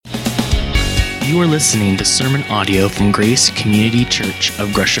You are listening to sermon audio from Grace Community Church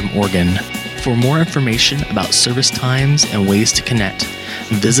of Gresham, Oregon. For more information about service times and ways to connect,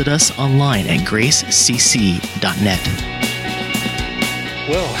 visit us online at gracecc.net.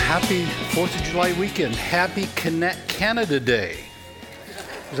 Well, happy 4th of July weekend. Happy Connect Canada Day.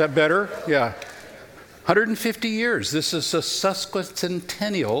 Is that better? Yeah. 150 years. This is a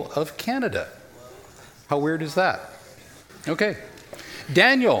sesquicentennial of Canada. How weird is that? Okay.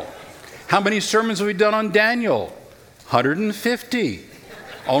 Daniel. How many sermons have we done on Daniel? 150.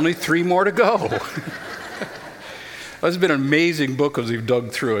 Only 3 more to go. It's been an amazing book as we've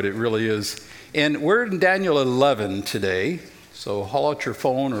dug through it. It really is. And we're in Daniel 11 today. So haul out your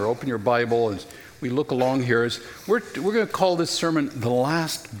phone or open your Bible as we look along here. We're going to call this sermon The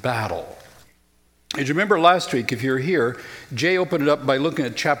Last Battle. As you remember last week, if you're here, Jay opened it up by looking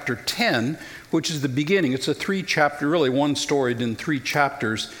at chapter 10, which is the beginning. It's a 3-chapter, really one story in 3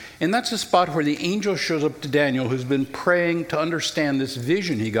 chapters. And that's the spot where the angel shows up to Daniel, who's been praying to understand this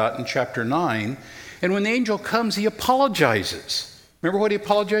vision he got in chapter 9. And when the angel comes, he apologizes. Remember what he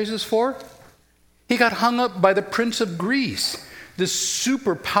apologizes for? He got hung up by the prince of Greece. This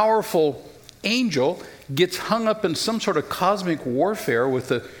super powerful angel gets hung up in some sort of cosmic warfare with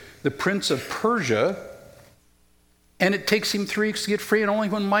the prince of Persia, and it takes him 3 weeks to get free, and only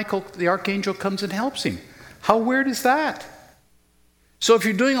when Michael, the archangel, comes and helps him. How weird is that? So if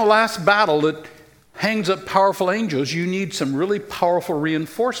you're doing a last battle that hangs up powerful angels, you need some really powerful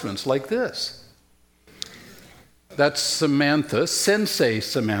reinforcements like this. That's Samantha, Sensei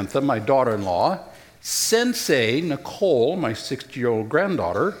Samantha, my daughter-in-law, Sensei Nicole, my 60-year-old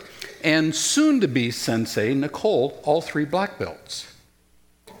granddaughter, and soon-to-be Sensei Nicole, all 3 black belts.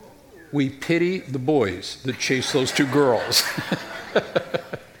 We pity the boys that chase those 2 girls. I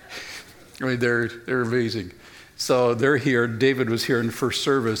mean, they're amazing. So they're here. David was here in the first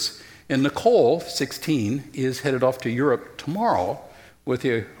service. And Nicole, 16, is headed off to Europe tomorrow with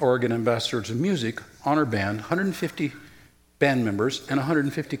the Oregon Ambassadors of Music honor band, 150 band members and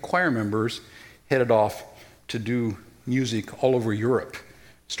 150 choir members headed off to do music all over Europe,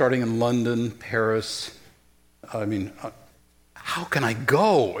 starting in London, Paris. How can I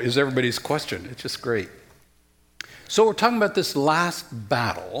go is everybody's question. It's just great. So we're talking about this last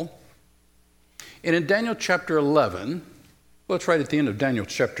battle. And in Daniel chapter 11, well, it's right at the end of Daniel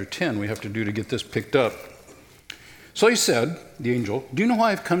chapter 10 we have to do to get this picked up. So he said, the angel, "Do you know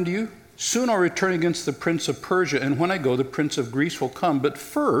why I've come to you? Soon I'll return against the prince of Persia, and when I go, the prince of Greece will come. But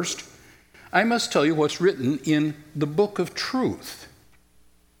first, I must tell you what's written in the book of truth."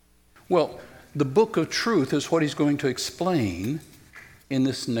 Well, the book of truth is what he's going to explain in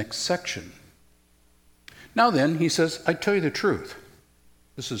this next section. Now then, he says, I tell you the truth.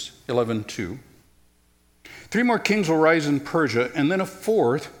 This is 11:2. 3 more kings will rise in Persia, and then a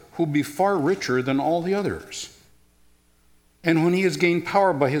 4th who will be far richer than all the others. And when he has gained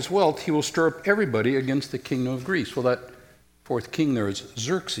power by his wealth, he will stir up everybody against the kingdom of Greece. Well, that 4th king there is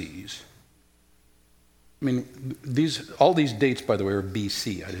Xerxes. I mean, all these dates, by the way, are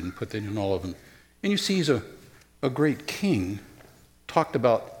BC. I didn't put that in all of them. And you see he's a great king talked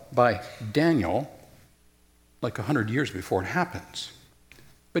about by Daniel like 100 years before it happens.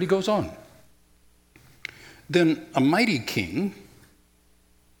 But he goes on. Then a mighty king,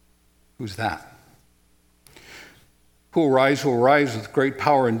 who's that? Who will rise with great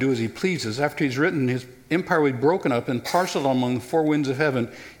power and do as he pleases. After he's written, his empire will be broken up and parceled among the 4 winds of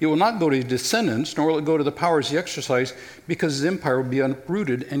heaven. It will not go to his descendants, nor will it go to the powers he exercised, because his empire will be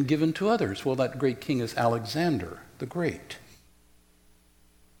uprooted and given to others. Well, that great king is Alexander the Great,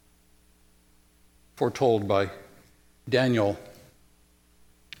 foretold by Daniel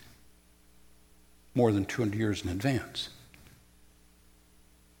more than 200 years in advance.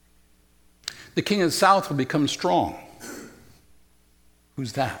 The king of the south will become strong.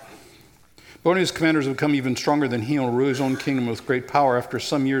 Who's that? But one of his commanders will become even stronger than he and will rule his own kingdom with great power. After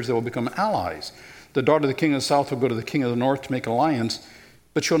some years, they will become allies. The daughter of the king of the south will go to the king of the north to make alliance,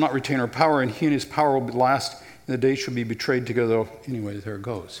 but she will not retain her power, and he and his power will last, and the days shall be betrayed together. Anyway, there it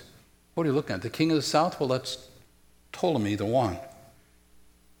goes. What are you looking at? The king of the south? Well, that's Ptolemy the One,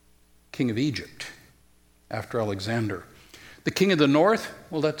 king of Egypt, after Alexander. The king of the north?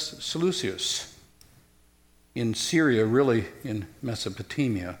 Well, that's Seleucus, in Syria, really in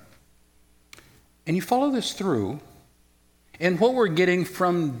Mesopotamia. And you follow this through, and what we're getting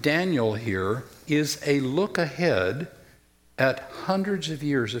from Daniel here is a look ahead at hundreds of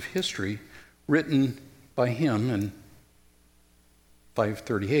years of history written by him in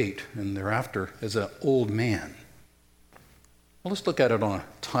 538 and thereafter as an old man. Well, let's look at it on a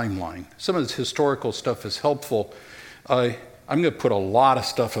timeline. Some of this historical stuff is helpful. I'm going to put a lot of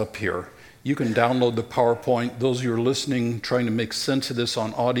stuff up here. You can download the PowerPoint. Those of you who are listening, trying to make sense of this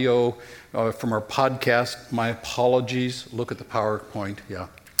on audio from our podcast, my apologies. Look at the PowerPoint, yeah.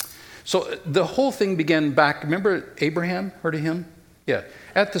 So the whole thing began back, remember Abraham? Heard of him? Yeah.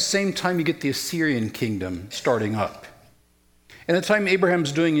 At the same time, you get the Assyrian kingdom starting up. And at the time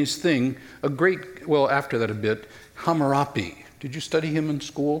Abraham's doing his thing, after that a bit, Hammurabi. Did you study him in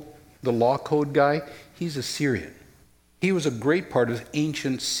school? The law code guy? He's Assyrian. He was a great part of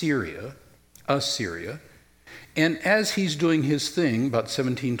ancient Syria, Assyria. And as he's doing his thing, about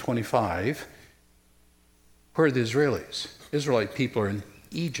 1725, where are the Israelis? Israelite people are in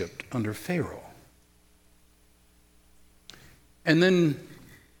Egypt under Pharaoh. And then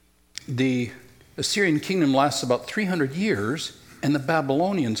the Assyrian kingdom lasts about 300 years, and the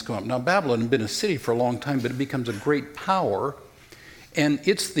Babylonians come up. Now, Babylon had been a city for a long time, but it becomes a great power, and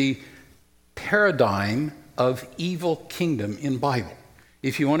it's the paradigm of evil kingdom in Bible.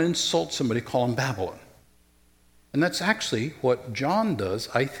 If you want to insult somebody, call them Babylon. And that's actually what John does,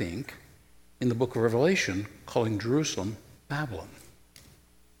 I think, in the book of Revelation, calling Jerusalem Babylon.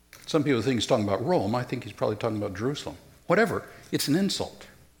 Some people think he's talking about Rome. I think he's probably talking about Jerusalem. Whatever, it's an insult.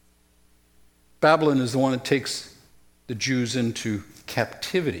 Babylon is the one that takes the Jews into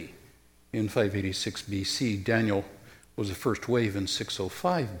captivity in 586 BC. Daniel was the first wave in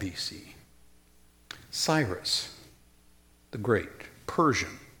 605 BC. Cyrus, the Great,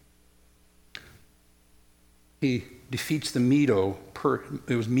 Persian. He defeats the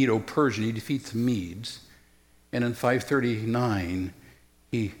it was Medo-Persian. He defeats the Medes. And in 539,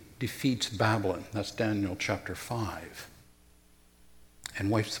 he defeats Babylon. That's Daniel chapter 5. And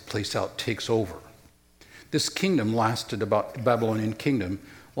wipes the place out, takes over. This kingdom Babylonian kingdom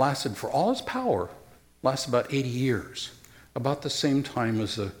lasted for all its power, lasted about 80 years, about the same time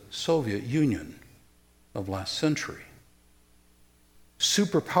as the Soviet Union of last century.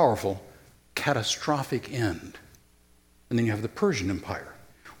 Super powerful, catastrophic end. And then you have the Persian Empire,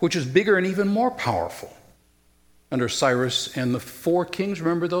 which is bigger and even more powerful under Cyrus and the four kings.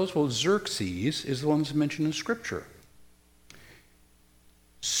 Remember those? Well, Xerxes is the one that's mentioned in Scripture.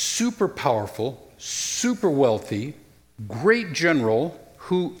 Super powerful, super wealthy, great general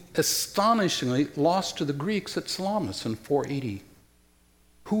who astonishingly lost to the Greeks at Salamis in 480.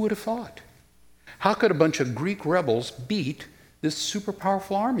 Who would have thought? How could a bunch of Greek rebels beat this super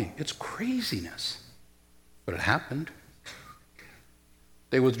powerful army? It's craziness. But it happened.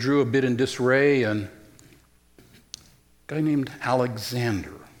 They withdrew a bit in disarray, and a guy named Alexander.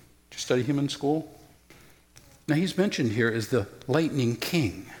 Did you study him in school? Now he's mentioned here as the lightning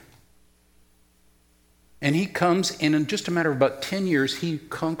king. And he comes, and in just a matter of about 10 years, he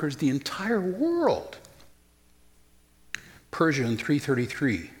conquers the entire world. Persia in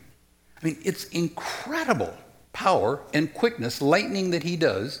 333. I mean, it's incredible power and quickness, lightning that he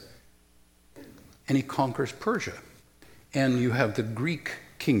does, and he conquers Persia. And you have the Greek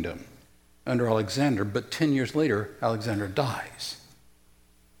kingdom under Alexander, but 10 years later, Alexander dies.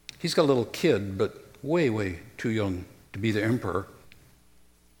 He's got a little kid, but way, way too young to be the emperor.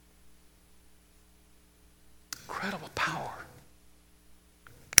 Incredible power.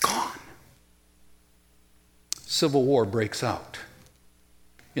 Gone. Civil war breaks out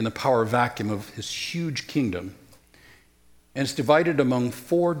in the power vacuum of his huge kingdom. And it's divided among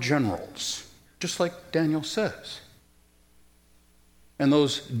 4 generals, just like Daniel says. And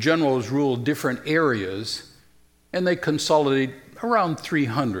those generals rule different areas, and they consolidate around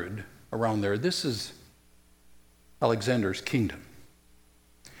 300 around there. This is Alexander's kingdom.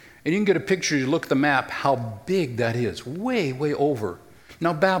 And you can get a picture, you look at the map, how big that is. Way, way over.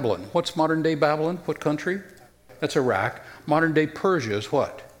 Now Babylon, what's modern day Babylon? What country? That's Iraq. Modern day Persia is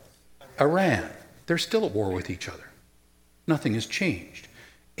what? Iran. They're still at war with each other. Nothing has changed.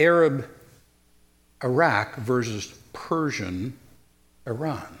 Arab Iraq versus Persian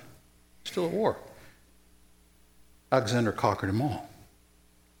Iran. Still at war. Alexander conquered them all.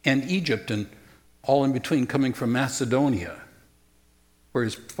 And Egypt and all in between, coming from Macedonia, where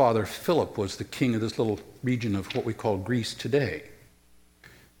his father Philip was the king of this little region of what we call Greece today.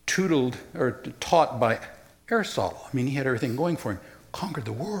 Taught by Aristotle. I mean, he had everything going for him. Conquered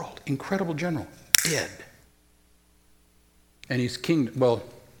the world. Incredible general. Dead. And his kingdom, well,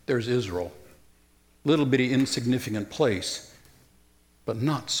 there's Israel. Little bitty insignificant place, but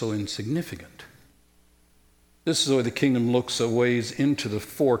not so insignificant. This is the way the kingdom looks a ways into the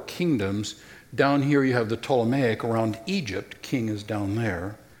 4 kingdoms. Down here you have the Ptolemaic around Egypt. King is down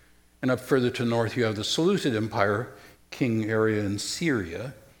there. And up further to the north you have the Seleucid Empire, king area in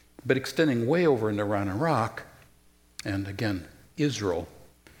Syria, but extending way over into Iran, Iraq, and again, Israel,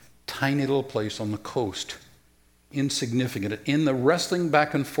 tiny little place on the coast. insignificant. In the wrestling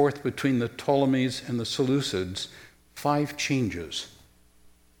back and forth between the Ptolemies and the Seleucids, 5 changes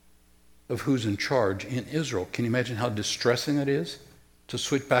of who's in charge in Israel. Can you imagine how distressing it is to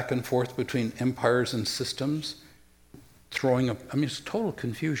switch back and forth between empires and systems? It's total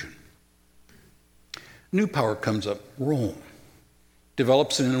confusion. New power comes up, Rome.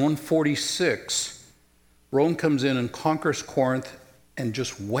 Develops in 146. Rome comes in and conquers Corinth and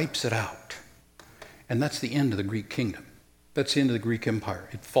just wipes it out. And that's the end of the Greek kingdom. That's the end of the Greek Empire.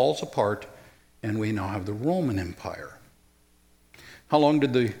 It falls apart, and we now have the Roman Empire. How long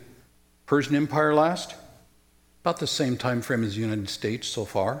did the Persian Empire last? About the same time frame as the United States so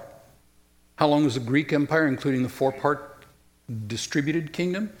far. How long was the Greek Empire, including the 4-part distributed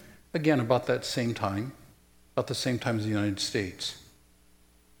kingdom? Again, about that same time, about the same time as the United States.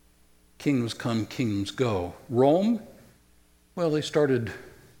 Kingdoms come, kingdoms go. Rome, well,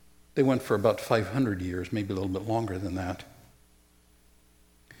 they went for about 500 years, maybe a little bit longer than that.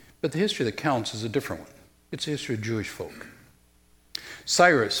 But the history that counts is a different one. It's the history of Jewish folk.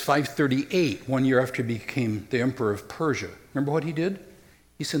 Cyrus, 538, 1 year after he became the emperor of Persia. Remember what he did?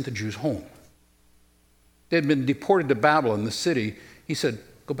 He sent the Jews home. They had been deported to Babylon, the city. He said,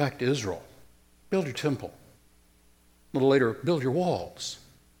 go back to Israel. Build your temple. A little later, build your walls.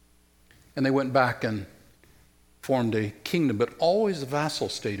 And they went back and formed a kingdom, but always a vassal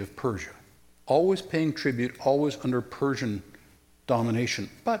state of Persia. Always paying tribute, always under Persian domination,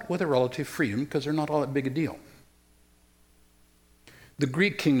 but with a relative freedom because they're not all that big a deal. The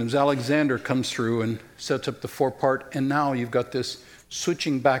Greek kingdoms, Alexander comes through and sets up the 4-part, and now you've got this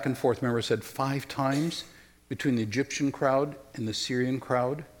switching back and forth. Remember I said 5 times between the Egyptian crowd and the Syrian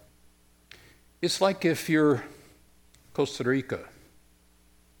crowd? It's like if you're Costa Rica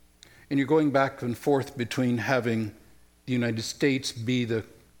and you're going back and forth between having the United States be the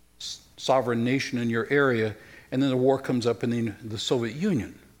sovereign nation in your area, and then the war comes up in the Soviet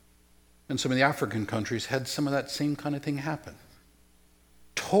Union. And some of the African countries had some of that same kind of thing happen.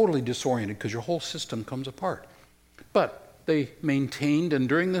 Totally disoriented because your whole system comes apart. But they maintained, and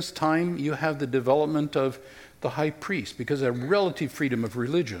during this time you have the development of the high priest, because of relative freedom of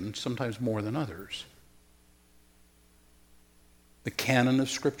religion, sometimes more than others. The canon of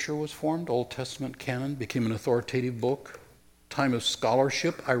Scripture was formed. Old Testament canon became an authoritative book. Time of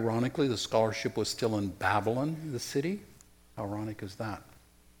scholarship. Ironically, the scholarship was still in Babylon, the city. How ironic is that?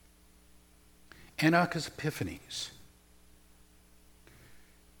 Antiochus Epiphanes.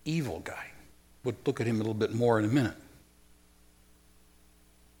 Evil guy. We'll look at him a little bit more in a minute.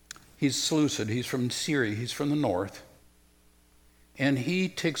 He's Seleucid. He's from Syria. He's from the north. And he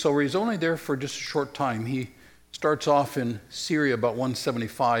takes over. He's only there for just a short time. He starts off in Syria about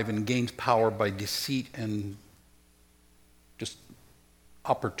 175 and gains power by deceit and just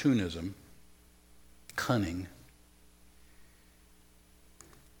opportunism, cunning.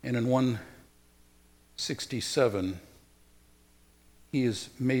 And in 167, he is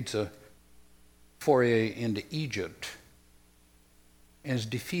made a foray into Egypt and is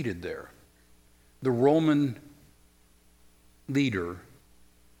defeated there. The Roman leader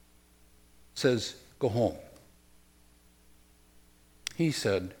says, go home. He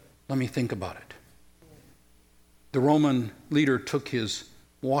said, let me think about it. The Roman leader took his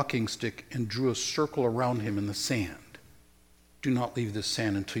walking stick and drew a circle around him in the sand. Do not leave this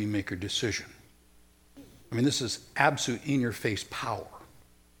sand until you make your decision. I mean, this is absolute in-your-face power.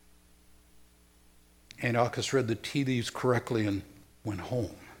 Antiochus read the tea leaves correctly and went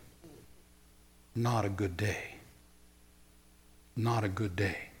home. Not a good day. Not a good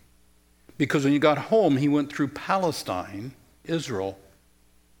day. Because when he got home, he went through Palestine, Israel,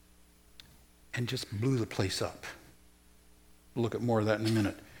 and just blew the place up. We'll look at more of that in a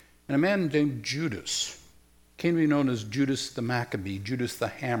minute. And a man named Judas came to be known as Judas the Maccabee, Judas the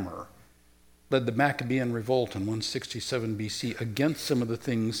Hammer, led the Maccabean revolt in 167 BC against some of the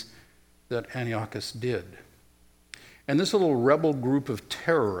things that Antiochus did. And this little rebel group of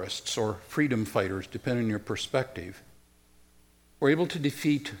terrorists or freedom fighters, depending on your perspective, were able to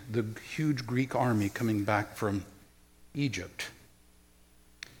defeat the huge Greek army coming back from Egypt.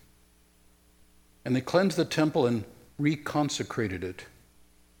 And they cleansed the temple and reconsecrated it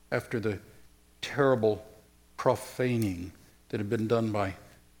after the terrible profaning that had been done by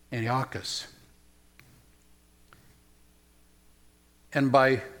Antiochus. And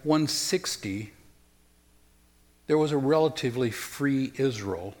by 160, there was a relatively free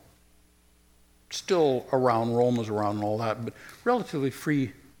Israel, still around, Rome was around and all that, but relatively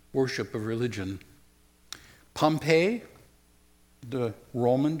free worship of religion. Pompey, the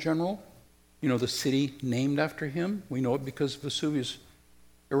Roman general, the city named after him, we know it because Vesuvius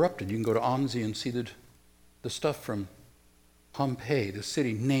erupted. You can go to Anzio and see the the stuff from Pompeii, the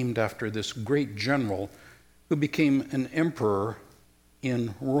city named after this great general who became an emperor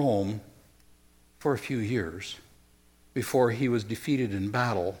in Rome for a few years before he was defeated in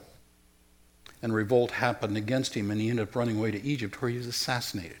battle and revolt happened against him and he ended up running away to Egypt where he was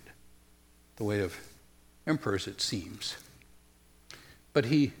assassinated. The way of emperors, it seems. But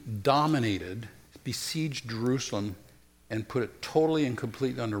he dominated, besieged Jerusalem, and put it totally and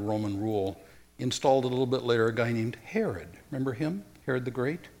completely under Roman rule. Installed a little bit later a guy named Herod. Remember him? Herod the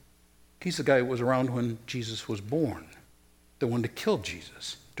Great? He's the guy who was around when Jesus was born. The one to kill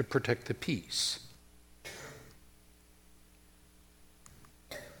Jesus, to protect the peace.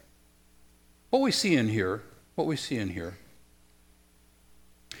 What we see in here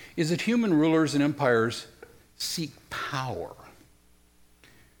is that human rulers and empires seek power.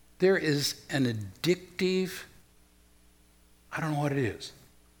 There is an addictive, I don't know what it is.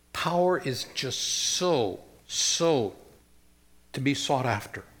 Power is just so to be sought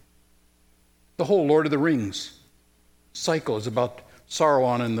after. The whole Lord of the Rings cycle is about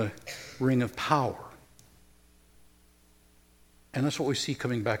Sauron and the Ring of Power. And that's what we see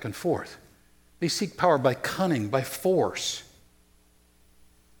coming back and forth. They seek power by cunning, by force.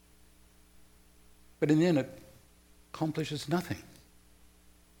 But in the end, it accomplishes nothing.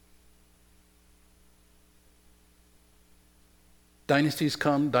 Dynasties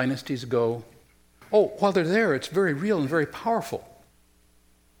come, dynasties go. Oh, while they're there, it's very real and very powerful.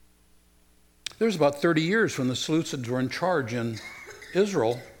 There's about 30 years when the Seleucids were in charge in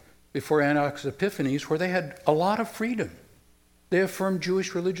Israel before Antiochus Epiphanes, where they had a lot of freedom. They affirmed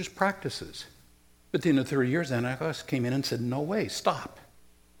Jewish religious practices. But at the end of 30 years, Antiochus came in and said, no way, stop.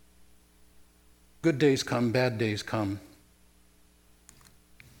 Good days come, bad days come.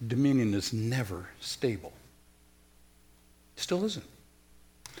 Dominion is never stable. Still isn't.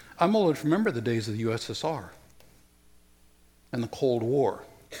 I'm old enough to remember the days of the USSR and the Cold War.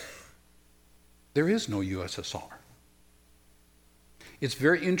 There is no USSR. It's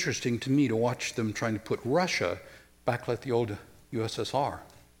very interesting to me to watch them trying to put Russia back like the old USSR.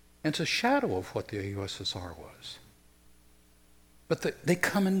 And it's a shadow of what the USSR was. But they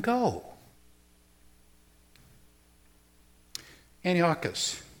come and go.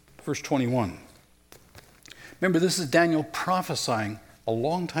 Antiochus, verse 21. Remember, this is Daniel prophesying a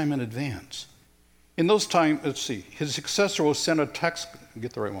long time in advance. In those times, let's see, his successor will send a tax,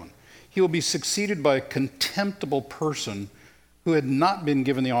 get the right one. He will be succeeded by a contemptible person who had not been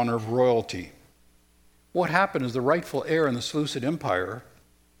given the honor of royalty. What happened is the rightful heir in the Seleucid Empire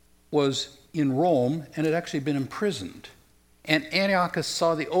was in Rome and had actually been imprisoned. And Antiochus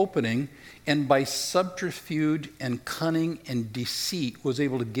saw the opening, and by subterfuge and cunning and deceit was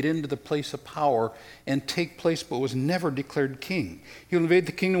able to get into the place of power and take place, but was never declared king. He'll invade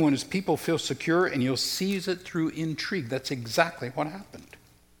the kingdom when his people feel secure, and he'll seize it through intrigue. That's exactly what happened.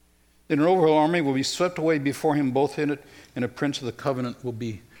 Then an overall army will be swept away before him, both in it and a prince of the covenant will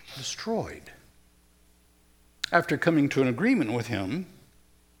be destroyed. After coming to an agreement with him,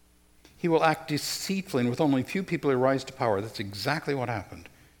 he will act deceitfully, and with only a few people he rise to power. That's exactly what happened.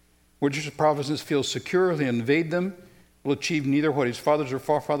 Where just provinces feel secure, he'll invade them, will achieve neither what his fathers or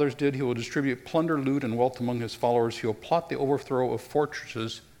forefathers did. He will distribute plunder, loot, and wealth among his followers. He will plot the overthrow of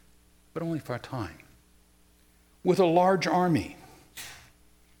fortresses, but only for a time. With a large army,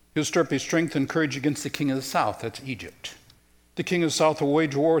 he'll stir up his strength and courage against the king of the south, that's Egypt. The king of the south will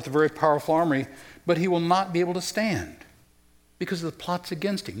wage war with a very powerful army, but he will not be able to stand because of the plots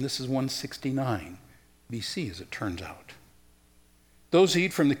against him. This is 169 BC, as it turns out. Those who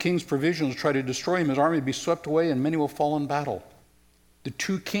eat from the king's provisions try to destroy him. His army will be swept away, and many will fall in battle. The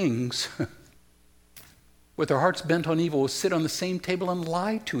two kings, with their hearts bent on evil, will sit on the same table and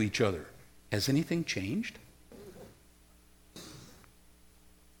lie to each other. Has anything changed?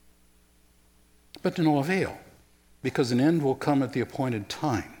 But to no avail, because an end will come at the appointed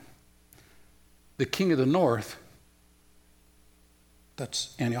time. The king of the north,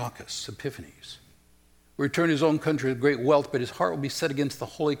 that's Antiochus Epiphanes, will return to his own country with great wealth, but his heart will be set against the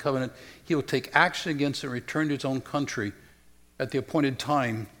Holy Covenant. He will take action against it and return to his own country at the appointed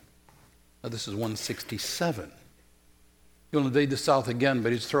time. Now, this is 167. He'll invade the south again,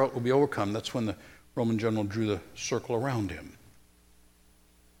 but his throat will be overcome. That's when the Roman general drew the circle around him.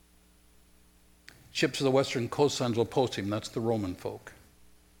 Ships of the western coastlines will oppose him. That's the Roman folk.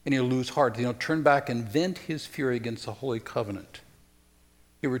 And he'll lose heart. He'll turn back and vent his fury against the Holy Covenant.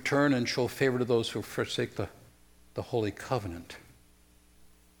 He'll return and show favor to those who forsake the Holy Covenant.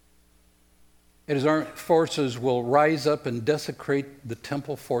 And his armed forces will rise up and desecrate the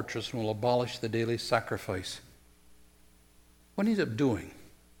temple fortress and will abolish the daily sacrifice. What he ends up doing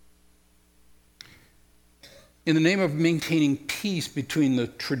in the name of maintaining peace between the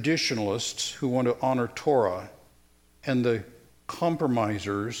traditionalists who want to honor Torah and the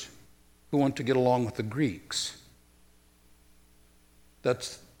compromisers who want to get along with the Greeks.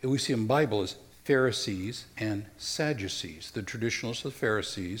 That's, we see in the Bible as Pharisees and Sadducees. The traditionalists are the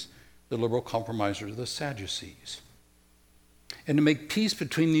Pharisees, the liberal compromisers are the Sadducees. And to make peace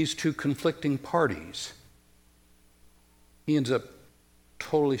between these two conflicting parties, he ends up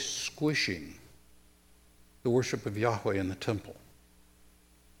totally squishing the worship of Yahweh in the temple.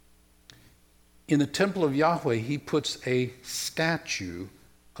 In the temple of Yahweh, he puts a statue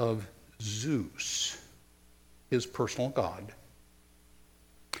of Zeus, his personal god,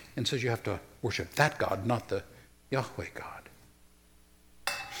 and says you have to worship that God, not the Yahweh God.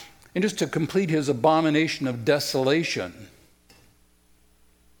 And just to complete his abomination of desolation,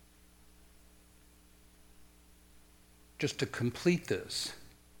 just to complete this,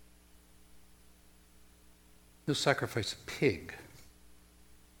 he'll sacrifice a pig,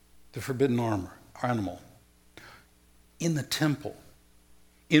 the forbidden animal, in the temple,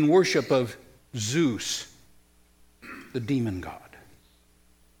 in worship of Zeus, the demon god.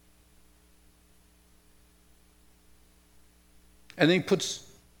 And then he puts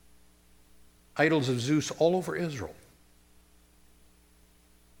idols of Zeus all over Israel.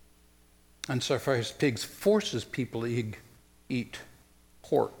 And sacrifices pigs, forces people to eat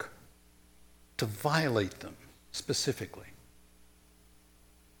pork, to violate them specifically.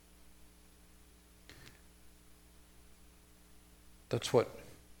 That's what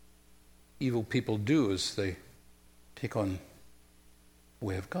evil people do, is they take on the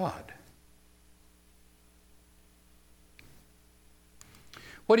way of God.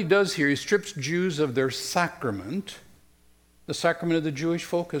 What he does here, he strips Jews of their sacrament. The sacrament of the Jewish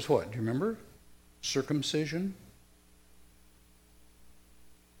folk is what? Do you remember? Circumcision.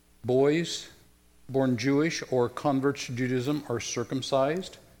 Boys born Jewish or converts to Judaism are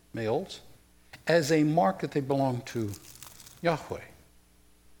circumcised, males, as a mark that they belong to Yahweh.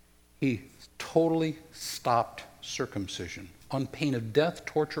 He totally stopped circumcision on pain of death,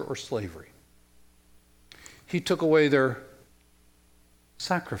 torture, or slavery. He took away their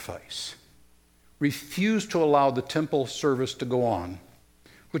sacrifice, refused to allow the temple service to go on,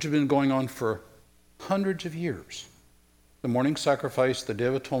 which had been going on for hundreds of years. The morning sacrifice, the Day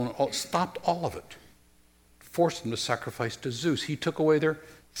of Atonement, stopped all of it. Forced them to sacrifice to Zeus. He took away their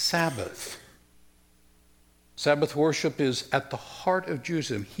Sabbath. Sabbath worship is at the heart of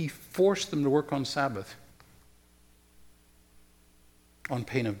Judaism. He forced them to work on Sabbath on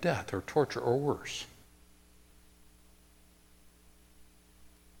pain of death or torture or worse.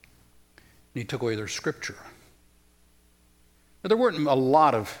 And he took away their scripture. Now, there weren't a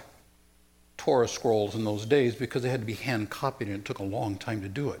lot of Torah scrolls in those days because they had to be hand copied and it took a long time to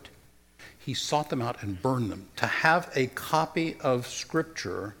do it. He sought them out and burned them. To have a copy of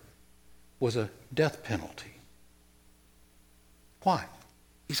scripture was a death penalty. Why?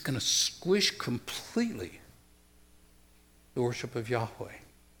 He's going to squish completely the worship of Yahweh,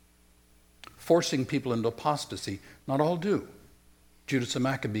 forcing people into apostasy. Not all do. Judas the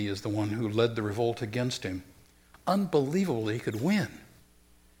Maccabee is the one who led the revolt against him. Unbelievably, he could win.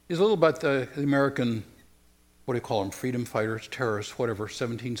 He's a little about the American, what do you call them, freedom fighters, terrorists, whatever,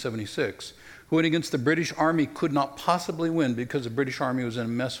 1776, who went against the British Army, could not possibly win because the British Army was in a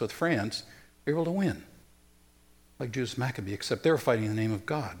mess with France. They were able to win, like Judas Maccabee, except they were fighting in the name of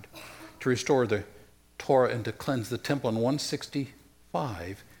God to restore the Torah and to cleanse the temple. In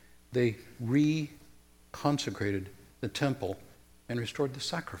 165, they reconsecrated the temple and restored the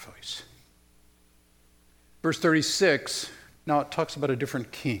sacrifice. Verse 36, now it talks about a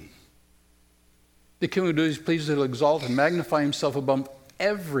different king. The king who is pleased to exalt and magnify himself above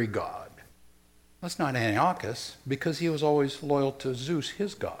every god. That's not Antiochus, because he was always loyal to Zeus,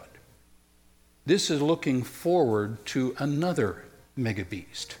 his god. This is looking forward to another mega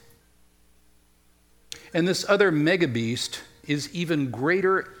beast. And this other mega beast is even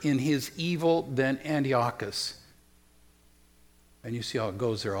greater in his evil than Antiochus. And you see how it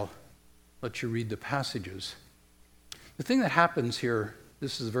goes there. I'll let you read the passages. The thing that happens here,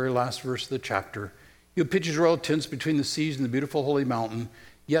 this is the very last verse of the chapter. He'll pitch his royal tents between the seas and the beautiful holy mountain,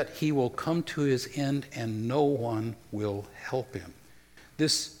 yet he will come to his end and no one will help him.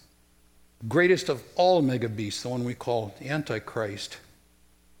 This greatest of all mega beasts, the one we call the Antichrist,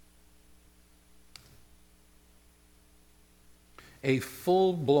 a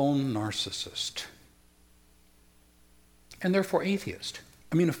full-blown narcissist, and therefore atheist.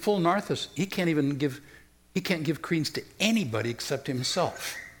 I mean, a full narcissist, he can't give credence to anybody except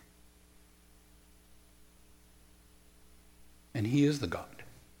himself. And he is the God.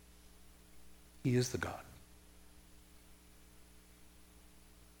 He is the God.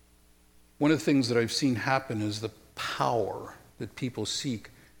 one of the things that I've seen happen is the power that people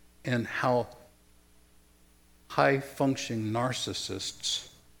seek and how high-functioning narcissists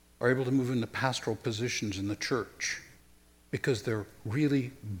are able to move into pastoral positions in the church because they're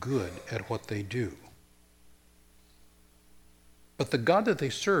really good at what they do. But the God that they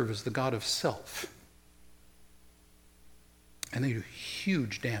serve is the God of self. And they do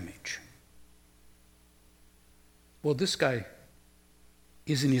huge damage. Well, this guy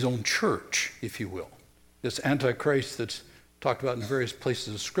is in his own church, if you will. This Antichrist that's talked about in various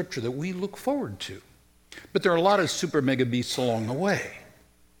places of Scripture that we look forward to. But there are a lot of super mega beasts along the way.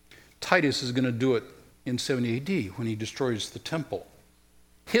 Titus is going to do it in 70 AD when he destroys the temple.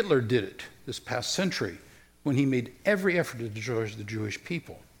 Hitler did it this past century when he made every effort to destroy the Jewish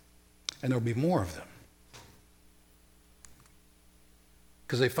people. And there'll be more of them.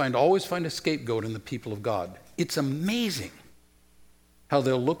 Because they always find a scapegoat in the people of God. It's amazing how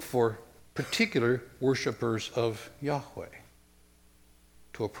they'll look for particular worshipers of Yahweh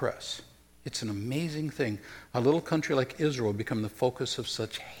to oppress. It's an amazing thing. A little country like Israel become the focus of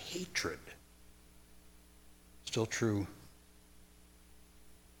such hatred. Still true.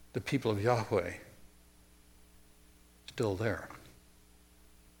 The people of Yahweh, still there.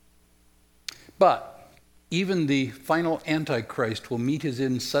 But even the final Antichrist will meet his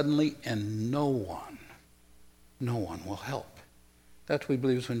end suddenly, and no one will help. That's what we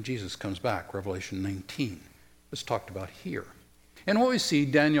believe is when Jesus comes back, Revelation 19. It's talked about here. And what we see,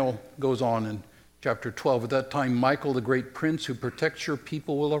 Daniel goes on in chapter 12, at that time Michael, the great prince who protects your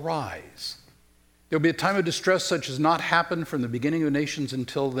people, will arise. There will be a time of distress such as not happened from the beginning of nations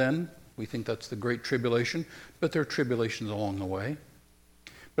until then. We think that's the Great Tribulation, but there are tribulations along the way.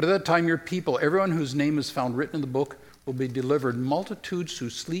 But at that time your people, everyone whose name is found written in the book, will be delivered. Multitudes who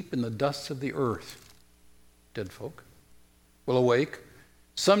sleep in the dust of the earth, dead folk, will awake,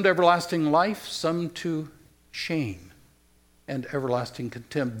 some to everlasting life, some to shame and everlasting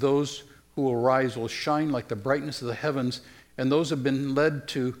contempt. Those who will rise will shine like the brightness of the heavens, and those have been led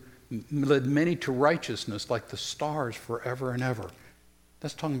many to righteousness like the stars forever and ever.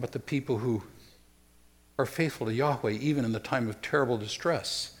 That's talking about the people who are faithful to Yahweh even in the time of terrible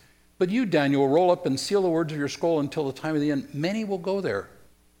distress. But you, Daniel, will roll up and seal the words of your scroll until the time of the end. Many will go there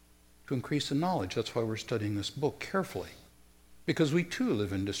to increase in knowledge. That's why we're studying this book carefully, because we too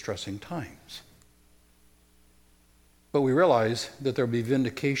live in distressing times. But we realize that there will be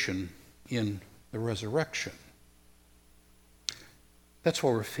vindication in the resurrection. That's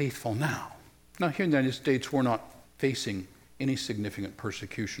why we're faithful now. Now, here in the United States, we're not facing any significant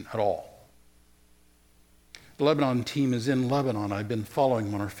persecution at all. The Lebanon team is in Lebanon. I've been following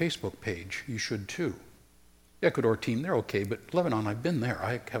them on our Facebook page. You should too. The Ecuador team, they're okay, but Lebanon, I've been there.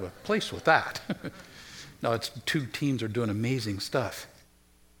 I have a place with that. Now, it's two teams are doing amazing stuff.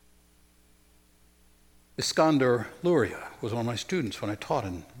 Iskandar Luria was one of my students when I taught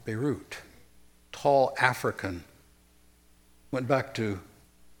in Beirut. Tall African. Went back to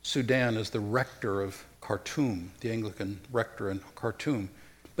Sudan as the rector of Khartoum, the Anglican rector in Khartoum.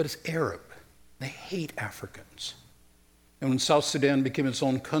 But it's Arab. They hate Africans. And when South Sudan became its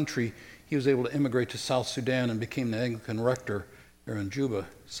own country, he was able to immigrate to South Sudan and became the Anglican rector there in Juba,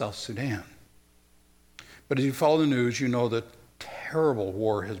 South Sudan. But as you follow the news, you know that terrible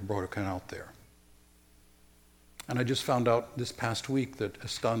war has broken out there. And I just found out this past week that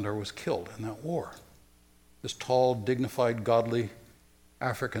Iskandar was killed in that war. This tall, dignified, godly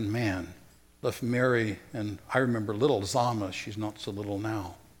African man left Mary, and I remember little Zama, she's not so little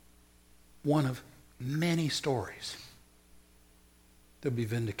now. One of many stories. There'll be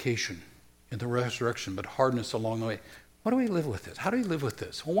vindication in the resurrection, but hardness along the way. What do we live with this? How do we live with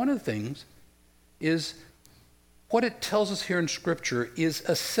this? Well, one of the things is what it tells us here in Scripture is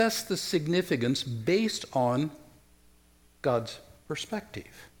assess the significance based on God's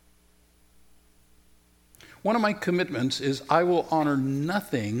perspective. One of my commitments is I will honor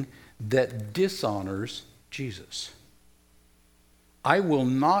nothing that dishonors Jesus. I will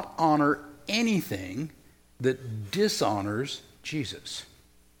not honor anything that dishonors Jesus.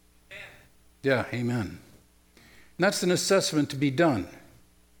 Amen. Yeah, amen. And that's an assessment to be done.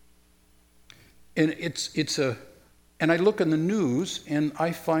 And and I look in the news and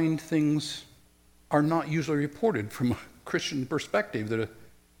I find things are not usually reported from a Christian perspective. In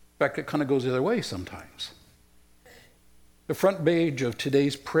fact, it kind of goes the other way sometimes. The front page of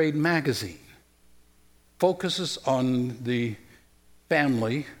today's Parade magazine focuses on the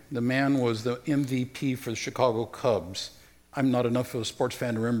family. The man was the MVP for the Chicago Cubs. I'm not enough of a sports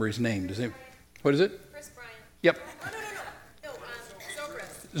fan to remember his name. What is it? Chris Bryant. Yep. No,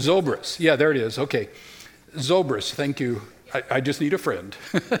 Zobrist. Zobrist. Yeah, there it is. Okay. Zobrist, thank you. I just need a friend.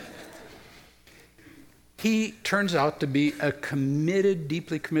 He turns out to be a committed,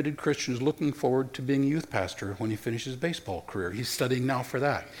 deeply committed Christian who's looking forward to being a youth pastor when he finishes his baseball career. He's studying now for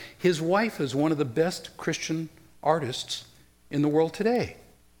that. His wife is one of the best Christian artists in the world today.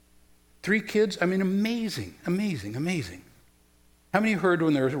 3 kids, I mean, amazing, amazing, amazing. How many heard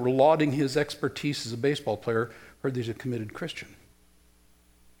when they were lauding his expertise as a baseball player, heard that he's a committed Christian?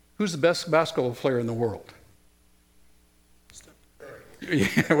 Who's the best basketball player in the world? Yeah,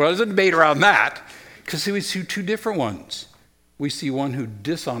 well, there's a debate around that, because we see 2 different ones. We see one who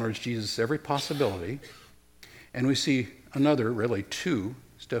dishonors Jesus every possibility, and we see another, really 2,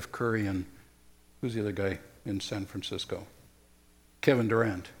 Steph Curry and who's the other guy in San Francisco? Kevin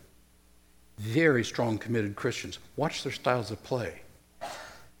Durant. Very strong, committed Christians. Watch their styles of play.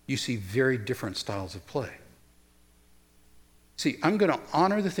 You see very different styles of play. See, I'm going to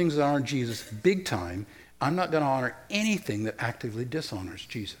honor the things that honor Jesus big time. I'm not going to honor anything that actively dishonors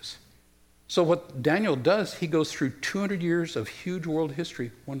Jesus. So what Daniel does, he goes through 200 years of huge world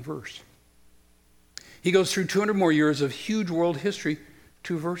history, 1 verse. He goes through 200 more years of huge world history,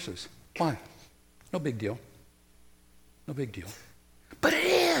 2 verses. Why? No big deal. No big deal. But it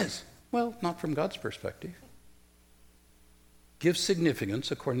is. Well, not from God's perspective. Give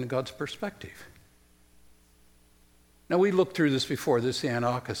significance according to God's perspective. Now, we looked through this before, this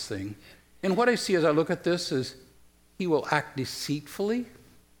Antiochus thing. And what I see as I look at this is he will act deceitfully.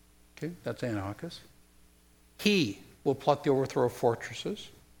 Okay, that's Antiochus. He will plot the overthrow of fortresses,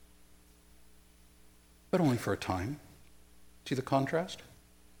 but only for a time. See the contrast?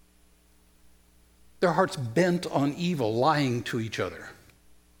 Their hearts bent on evil, lying to each other.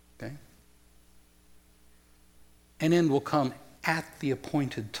 Okay? An end will come at the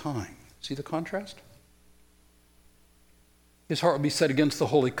appointed time. See the contrast? His heart will be set against the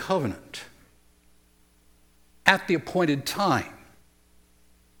holy covenant. At the appointed time,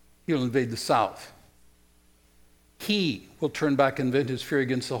 he'll invade the south. He will turn back and vent his fury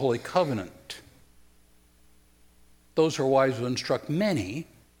against the holy covenant. Those who are wise will instruct many.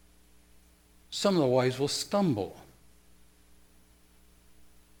 Some of the wise will stumble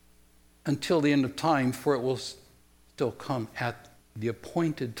until the end of time, for it will still come at the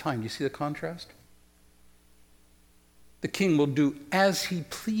appointed time. Do you see the contrast? The king will do as he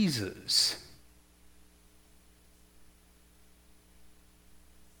pleases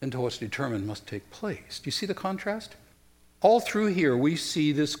until what's determined must take place. Do you see the contrast? All through here, we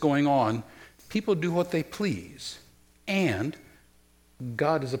see this going on. People do what they please, and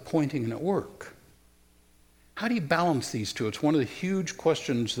God is appointing and at work. How do you balance these two? It's one of the huge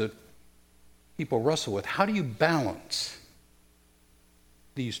questions that people wrestle with. How do you balance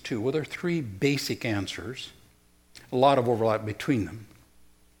these two? Well, there are 3 basic answers. A lot of overlap between them.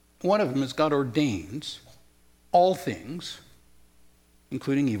 One of them is God ordains all things,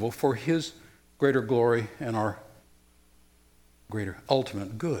 including evil, for his greater glory and our greater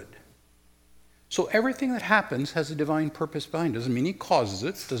ultimate good. So everything that happens has a divine purpose behind it. Doesn't mean he causes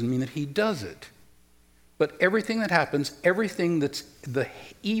it, doesn't mean that he does it. But everything that happens, everything that's the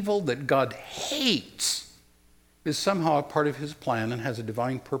evil that God hates, is somehow a part of his plan and has a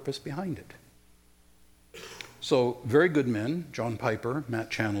divine purpose behind it. So very good men, John Piper,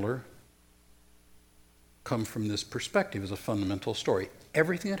 Matt Chandler, come from this perspective as a fundamental story.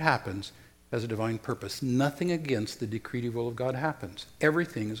 Everything that happens has a divine purpose. Nothing against the decreed will of God happens.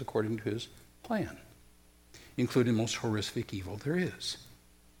 Everything is according to his plan, including the most horrific evil there is.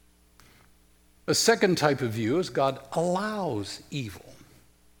 A second type of view is God allows evil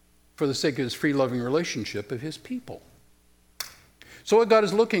for the sake of his free-loving relationship of his people. So what God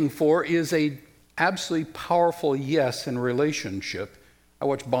is looking for is a absolutely powerful yes in relationship. I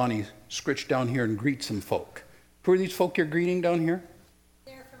watch Bonnie scritch down here and greet some folk. Who are these folk you're greeting down here?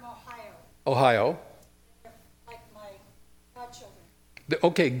 They're from Ohio. Ohio. They're like my godchildren.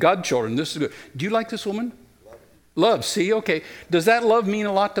 Okay, godchildren. This is good. Do you like this woman? Love. See, okay. Does that love mean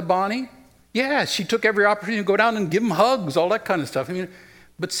a lot to Bonnie? Yeah, she took every opportunity to go down and give them hugs, all that kind of stuff. I mean,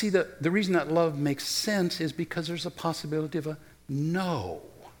 but see, the reason that love makes sense is because there's a possibility of a no.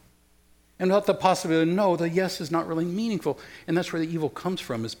 And without the possibility of no, the yes is not really meaningful. And that's where the evil comes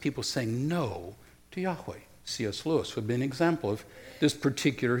from, is people saying no to Yahweh. C.S. Lewis would be an example of this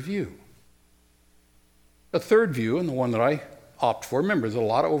particular view. A third view, and the one that I opt for, remember, there's a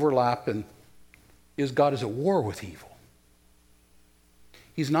lot of overlap, and is God is at war with evil.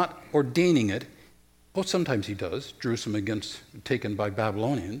 He's not ordaining it. Well, sometimes he does. Jerusalem taken by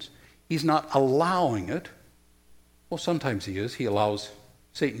Babylonians. He's not allowing it. Well, sometimes he is. He allows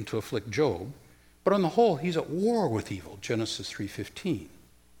Satan to afflict Job. But on the whole, he's at war with evil. Genesis 3:15.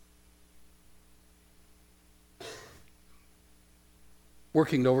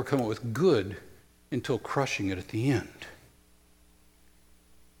 Working to overcome it with good until crushing it at the end.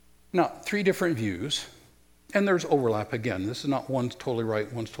 Now, 3 different views, and there's overlap again. This is not one's totally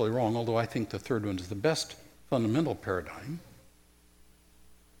right, one's totally wrong, although I think the third one is the best fundamental paradigm.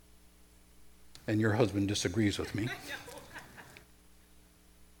 And your husband disagrees with me.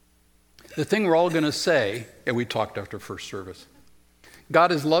 The thing we're all going to say, and we talked after first service,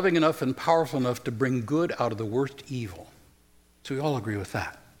 God is loving enough and powerful enough to bring good out of the worst evil. So we all agree with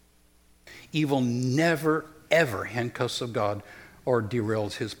that. Evil never, ever handcuffs of God or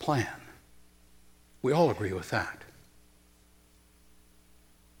derails his plan. We all agree with that.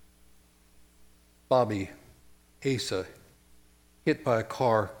 Bobby, Asa, hit by a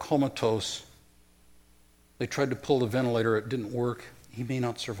car, comatose. They tried to pull the ventilator, it didn't work. He may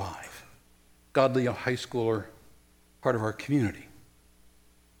not survive. Godly, a high schooler, part of our community.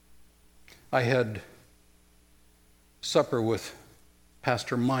 I had supper with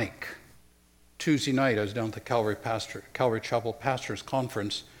Pastor Mike. Tuesday night, I was down at the Calvary Chapel Pastors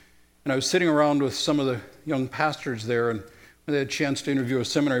Conference, and I was sitting around with some of the young pastors there, and when they had a chance to interview a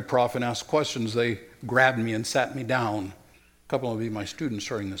seminary prof and ask questions, they grabbed me and sat me down. A couple will be my students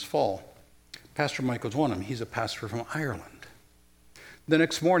starting this fall. Pastor Mike was one of them. He's a pastor from Ireland. The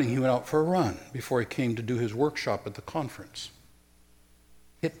next morning, he went out for a run before he came to do his workshop at the conference.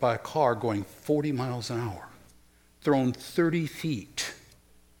 Hit by a car going 40 miles an hour, thrown 30 feet.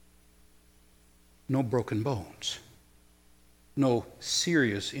 No broken bones. No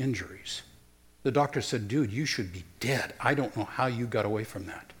serious injuries. The doctor said, dude, you should be dead. I don't know how you got away from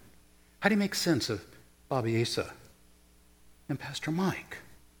that. How do you make sense of Bobby Asa and Pastor Mike?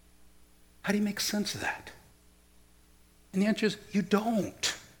 How do you make sense of that? And the answer is, you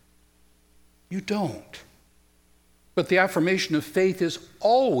don't. You don't. But the affirmation of faith is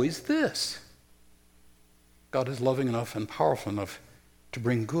always this: God is loving enough and powerful enough to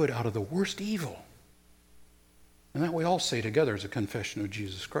bring good out of the worst evil. And that we all say together as a confession of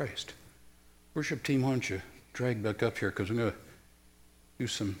Jesus Christ. Worship team, why don't you drag back up here, because we're going to do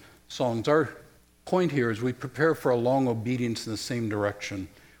some songs. Our point here is we prepare for a long obedience in the same direction.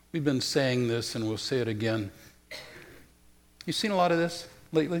 We've been saying this, and we'll say it again. You've seen a lot of this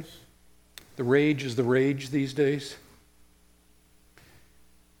lately? The rage is the rage these days.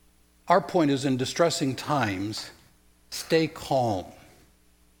 Our point is, in distressing times, stay calm.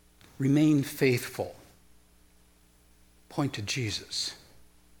 Remain faithful. Point to Jesus.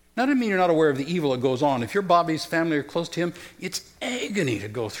 Now, that doesn't mean you're not aware of the evil that goes on. If you're Bobby's family or close to him, it's agony to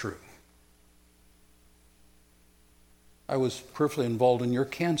go through. I was peripherally involved in your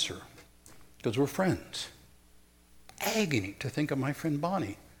cancer because we're friends. Agony to think of my friend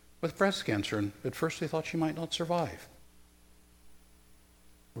Bonnie with breast cancer, and at first they thought she might not survive.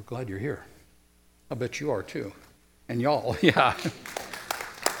 We're glad you're here. I bet you are too. And y'all, yeah.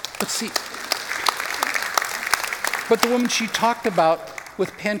 But see, but the woman she talked about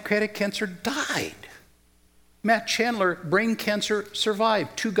with pancreatic cancer died. Matt Chandler, brain cancer,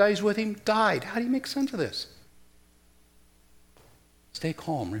 survived. 2 guys with him died. How do you make sense of this? Stay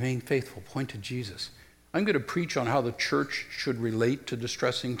calm, remain faithful, point to Jesus. I'm going to preach on how the church should relate to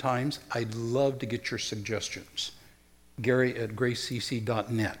distressing times. I'd love to get your suggestions.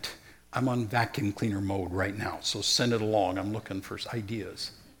 Gary@gracecc.net. I'm on vacuum cleaner mode right now, so send it along. I'm looking for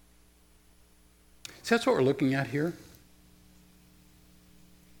ideas. See, that's what we're looking at here.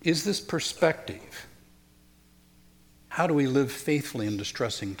 Is this perspective? How do we live faithfully in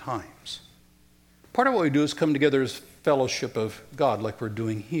distressing times? Part of what we do is come together as fellowship of God, like we're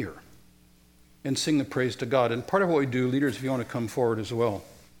doing here, and sing the praise to God. And part of what we do, leaders, if you want to come forward as well,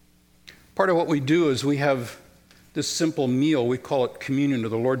 part of what we do is we have this simple meal. We call it communion, or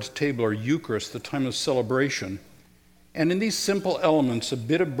the Lord's table, or Eucharist, the time of celebration. And in these simple elements, a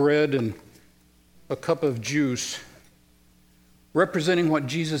bit of bread and a cup of juice, representing what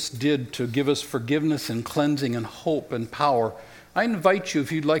Jesus did to give us forgiveness and cleansing and hope and power, I invite you, if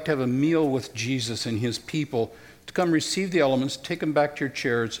you'd like to have a meal with Jesus and his people, to come receive the elements, take them back to your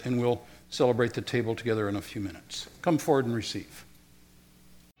chairs, and we'll celebrate the table together in a few minutes. Come forward and receive.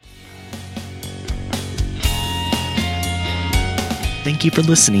 Thank you for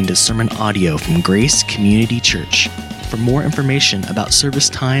listening to sermon audio from Grace Community Church. For more information about service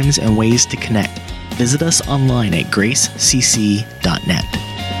times and ways to connect, visit us online at gracecc.net.